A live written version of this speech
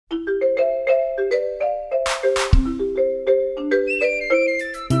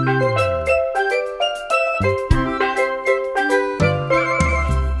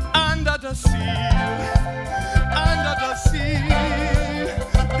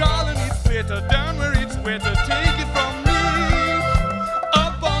nowhere to take it from me.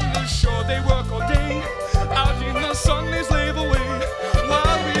 Up on the shore they work all day, out in the sun they slave away,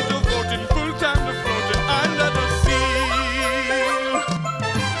 while we devoting full time to floating under the sea.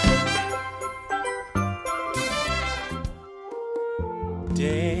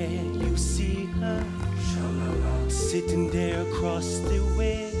 There you see her, sitting there across the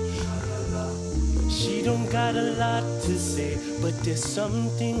way. She don't got a lot to say, but there's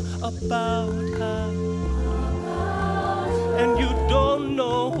something about her. And you don't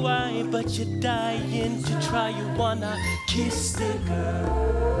know why, but you're dying to try. You wanna kiss the girl.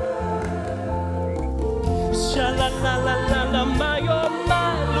 Sha-la-la-la-la-la, my oh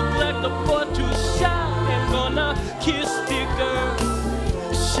my, look like the boy too shy and gonna kiss the girl.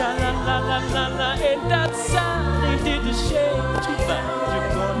 Sha-la-la-la-la-la, ain't that sad? Ain't it a shame? Too bad you're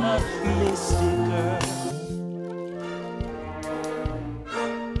gonna miss the girl.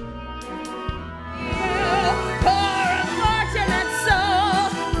 Poor unfortunate soul,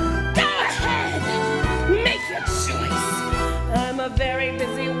 go ahead, make your choice. I'm a very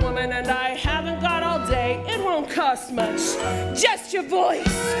busy woman and I haven't got all day. It won't cost much, just your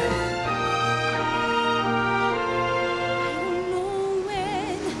voice.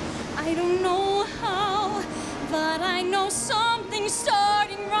 I don't know how, but I know something's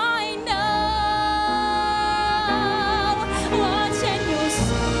starting